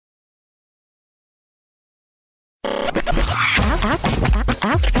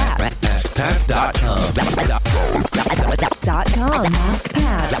AskPat.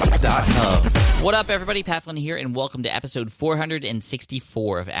 AskPat.com. What up, everybody? Pat Flynn here, and welcome to episode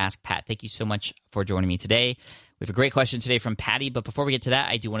 464 of Ask Pat. Thank you so much for joining me today. We have a great question today from Patty, but before we get to that,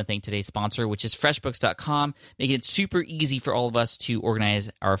 I do want to thank today's sponsor, which is FreshBooks.com, making it super easy for all of us to organize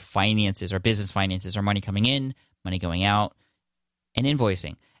our finances, our business finances, our money coming in, money going out, and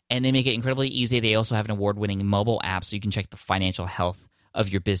invoicing. And they make it incredibly easy. They also have an award-winning mobile app so you can check the financial health of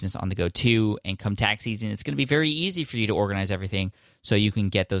your business on the go too. And come tax season, it's going to be very easy for you to organize everything so you can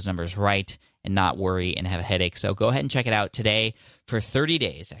get those numbers right and not worry and have a headache. So go ahead and check it out today for 30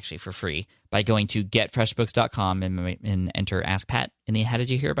 days, actually for free, by going to getfreshbooks.com and enter Ask Pat in the How Did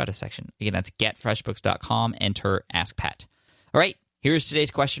You Hear About Us section. Again, that's getfreshbooks.com, enter Ask Pat. All right, here's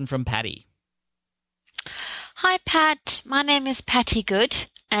today's question from Patty. Hi, Pat. My name is Patty Good,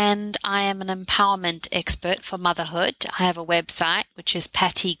 and I am an empowerment expert for motherhood. I have a website, which is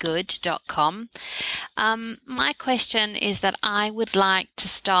pattygood.com. My question is that I would like to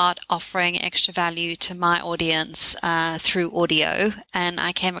start offering extra value to my audience through audio, and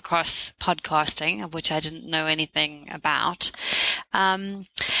I came across podcasting, of which I didn't know anything about.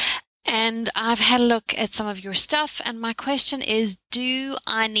 And I've had a look at some of your stuff, and my question is, do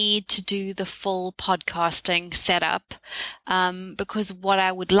I need to do the full podcasting setup? Because what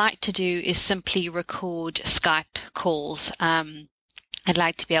I would like to do is simply record Skype calls. I'd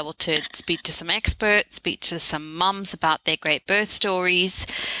like to be able to speak to some experts, speak to some mums about their great birth stories,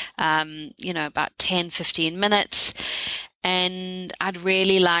 about 10, 15 minutes. And I'd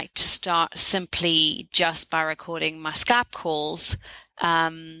really like to start simply just by recording my Skype calls.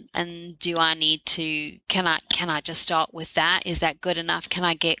 And do I need to, can I just start with that? Is that good enough? Can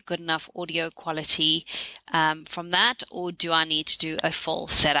I get good enough audio quality from that? Or do I need to do a full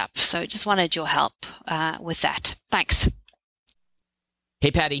setup? So just wanted your help with that. Thanks. Hey,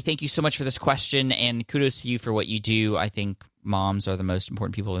 Patty, thank you so much for this question, and kudos to you for what you do. I think moms are the most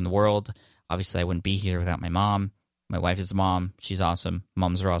important people in the world. Obviously, I wouldn't be here without my mom. My wife is a mom. She's awesome.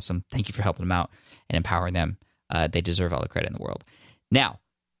 Moms are awesome. Thank you for helping them out and empowering them. They deserve all the credit in the world. Now,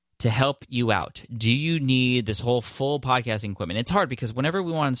 to help you out, do you need this whole full podcasting equipment? It's hard because whenever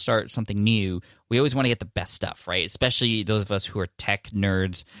we want to start something new, we always want to get the best stuff, right? Especially those of us who are tech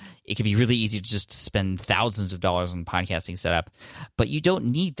nerds. It can be really easy to just spend thousands of dollars on podcasting setup, but you don't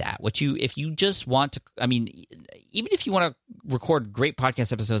need that. If you just want to, even if you want to record great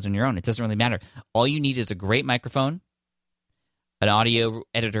podcast episodes on your own, it doesn't really matter. All you need is a great microphone, an audio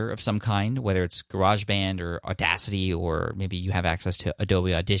editor of some kind, whether it's GarageBand or Audacity, or maybe you have access to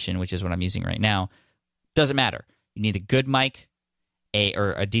Adobe Audition, which is what I'm using right now. Doesn't matter. You need a good mic,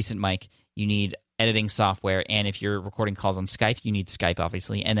 or a decent mic. You need editing software, and if you're recording calls on Skype, you need Skype,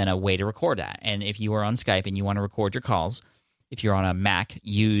 obviously, and then a way to record that. And if you are on Skype and you want to record your calls, if you're on a Mac,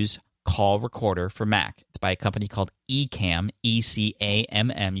 use Call Recorder for Mac. It's by a company called Ecamm,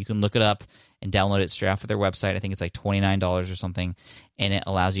 E-C-A-M-M. You can look it up and download it straight off of their website. I think it's like $29 or something, and it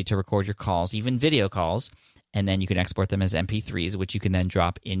allows you to record your calls, even video calls, and then you can export them as MP3s, which you can then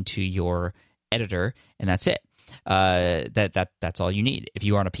drop into your editor, and that's it. That's all you need. If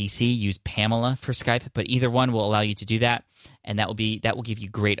you are on a PC, use Pamela for Skype, but either one will allow you to do that, and that will give you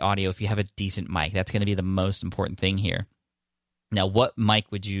great audio if you have a decent mic. That's going to be the most important thing here. Now, what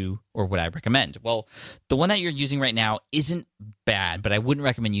mic would I recommend? Well, the one that you're using right now isn't bad, but I wouldn't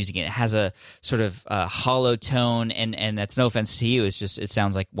recommend using it. It has a sort of hollow tone, and that's no offense to you. It's just, it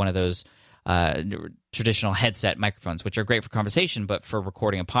sounds like one of those traditional headset microphones, which are great for conversation, but for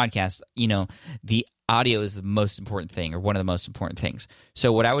recording a podcast, the audio is the most important thing, or one of the most important things.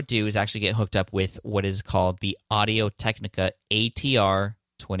 So what I would do is actually get hooked up with what is called the Audio-Technica ATR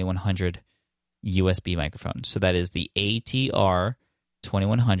 2100 USB microphone. So that is the ATR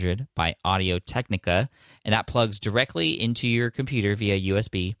 2100 by Audio-Technica, and that plugs directly into your computer via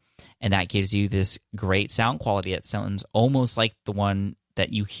USB, and that gives you this great sound quality. It sounds almost like the one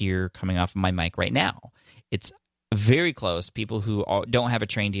that you hear coming off of my mic right now. It's very close. People who don't have a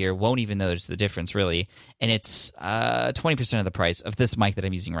trained ear won't even notice the difference, really, and it's 20% of the price of this mic that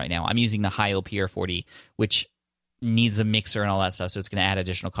I'm using right now. I'm using the Heil PR40, which needs a mixer and all that stuff, so it's going to add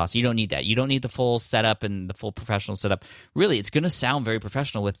additional costs. You don't need that. You don't need the full setup and the full professional setup. Really, it's going to sound very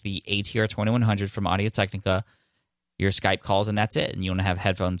professional with the ATR 2100 from Audio-Technica, your Skype calls, and that's it. And you want to have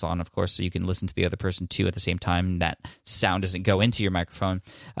headphones on, of course, so you can listen to the other person too at the same time. That sound doesn't go into your microphone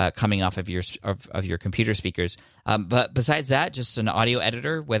coming off of your computer speakers. But besides that, just an audio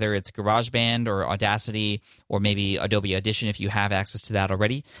editor, whether it's GarageBand or Audacity or maybe Adobe Audition if you have access to that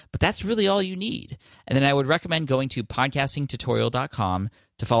already. But that's really all you need. And then I would recommend going to podcastingtutorial.com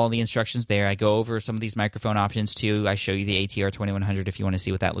to follow the instructions there. I go over some of these microphone options too. I show you the ATR 2100 if you want to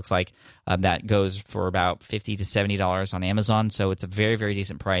see what that looks like. That goes for about $50 to $70 on Amazon, so it's a very, very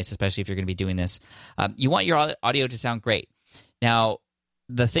decent price, especially if you're going to be doing this. You want your audio to sound great. Now,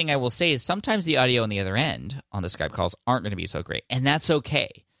 the thing I will say is sometimes the audio on the other end on the Skype calls aren't going to be so great, and that's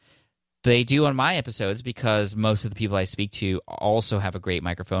okay. They do on my episodes because most of the people I speak to also have a great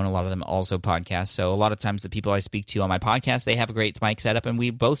microphone. A lot of them also podcast. So a lot of times the people I speak to on my podcast, they have a great mic setup and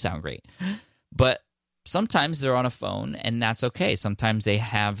we both sound great. But sometimes they're on a phone and that's okay. Sometimes they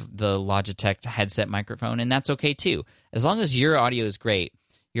have the Logitech headset microphone and that's okay too. As long as your audio is great,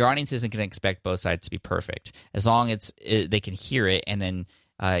 your audience isn't going to expect both sides to be perfect. As long as they can hear it and then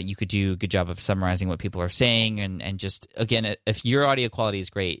you could do a good job of summarizing what people are saying, and just, again, if your audio quality is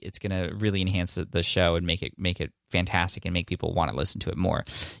great, it's going to really enhance the show and make it fantastic and make people want to listen to it more.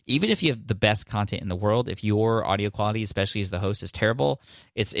 Even if you have the best content in the world, if your audio quality, especially as the host, is terrible,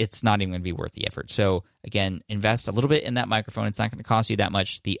 it's not even going to be worth the effort. So, again, invest a little bit in that microphone. It's not going to cost you that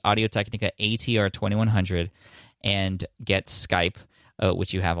much. The Audio-Technica ATR 2100, and get Skype,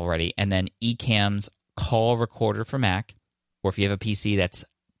 which you have already, and then Ecamm's call recorder for Mac, or if you have a PC, that's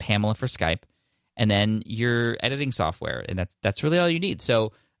Pamela for Skype, and then your editing software, and that's really all you need.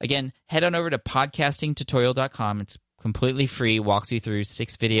 So again, head on over to podcastingtutorial.com. It's completely free, walks you through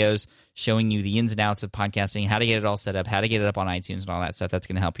 6 videos showing you the ins and outs of podcasting, how to get it all set up, how to get it up on iTunes and all that stuff. That's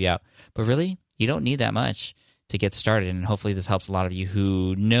going to help you out. But really, you don't need that much to get started, and hopefully this helps a lot of you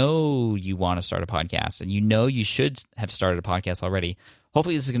who know you want to start a podcast, and you know you should have started a podcast already.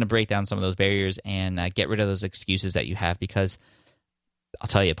 Hopefully this is going to break down some of those barriers and get rid of those excuses that you have, because I'll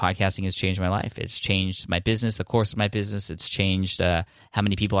tell you, podcasting has changed my life. It's changed my business, the course of my business. It's changed how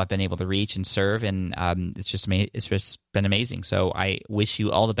many people I've been able to reach and serve, and it's just been amazing. So I wish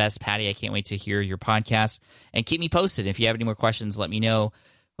you all the best, Patty. I can't wait to hear your podcast, and keep me posted. If you have any more questions, let me know.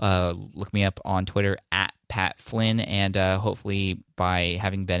 Look me up on Twitter at Pat Flynn, and hopefully by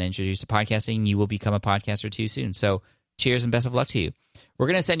having been introduced to podcasting, you will become a podcaster too soon. So cheers and best of luck to you. We're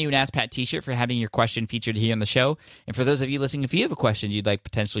going to send you an Ask Pat t-shirt for having your question featured here on the show. And for those of you listening, if you have a question you'd like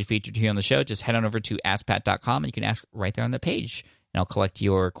potentially featured here on the show, just head on over to askpat.com and you can ask right there on the page. And I'll collect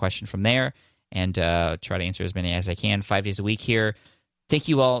your question from there and try to answer as many as I can 5 days a week here. Thank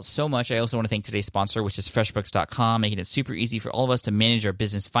you all so much. I also want to thank today's sponsor, which is FreshBooks.com, making it super easy for all of us to manage our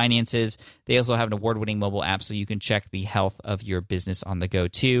business finances. They also have an award-winning mobile app so you can check the health of your business on the go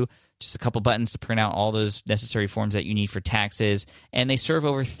too. Just a couple buttons to print out all those necessary forms that you need for taxes. And they serve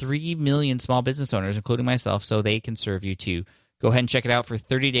over 3 million small business owners, including myself, so they can serve you too. Go ahead and check it out for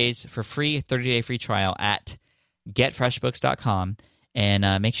 30 days for free, 30-day free trial at getfreshbooks.com.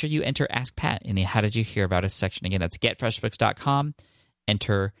 And make sure you enter Ask Pat in the How Did You Hear About Us section. Again, that's getfreshbooks.com.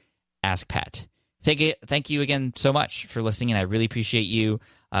 Enter Ask Pat. Thank you again so much for listening, and I really appreciate you.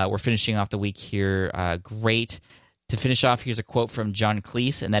 We're finishing off the week here. Great. To finish off, here's a quote from John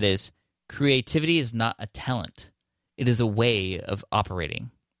Cleese, and that is, "Creativity is not a talent. It is a way of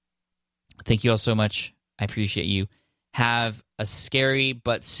operating." Thank you all so much. I appreciate you. Have a scary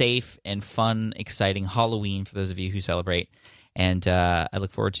but safe and fun, exciting Halloween for those of you who celebrate. And I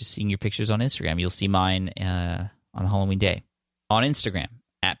look forward to seeing your pictures on Instagram. You'll see mine on Halloween Day on Instagram,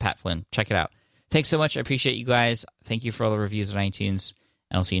 at Pat Flynn. Check it out. Thanks so much. I appreciate you guys. Thank you for all the reviews on iTunes,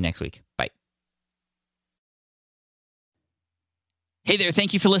 and I'll see you next week. Bye. Hey there,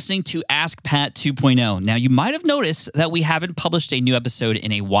 thank you for listening to Ask Pat 2.0. Now, you might have noticed that we haven't published a new episode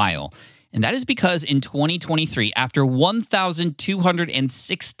in a while, and that is because in 2023, after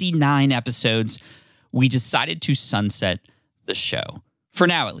 1,269 episodes, we decided to sunset the show. For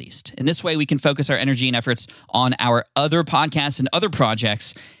now, at least. In this way, we can focus our energy and efforts on our other podcasts and other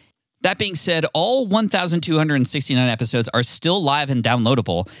projects. That being said, all 1,269 episodes are still live and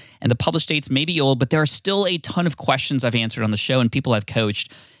downloadable, and the published dates may be old, but there are still a ton of questions I've answered on the show and people I've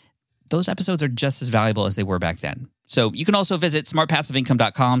coached. Those episodes are just as valuable as they were back then. So you can also visit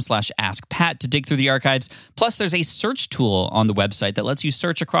smartpassiveincome.com/askpat to dig through the archives. Plus, there's a search tool on the website that lets you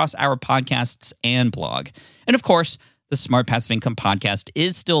search across our podcasts and blog. And of course, the Smart Passive Income podcast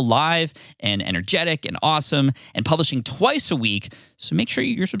is still live and energetic and awesome and publishing twice a week. So make sure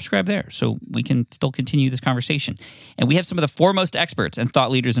you're subscribed there so we can still continue this conversation. And we have some of the foremost experts and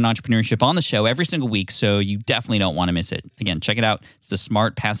thought leaders in entrepreneurship on the show every single week, so you definitely don't want to miss it. Again, check it out. It's the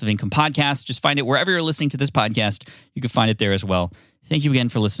Smart Passive Income podcast. Just find it wherever you're listening to this podcast. You can find it there as well. Thank you again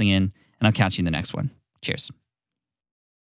for listening in, and I'll catch you in the next one. Cheers.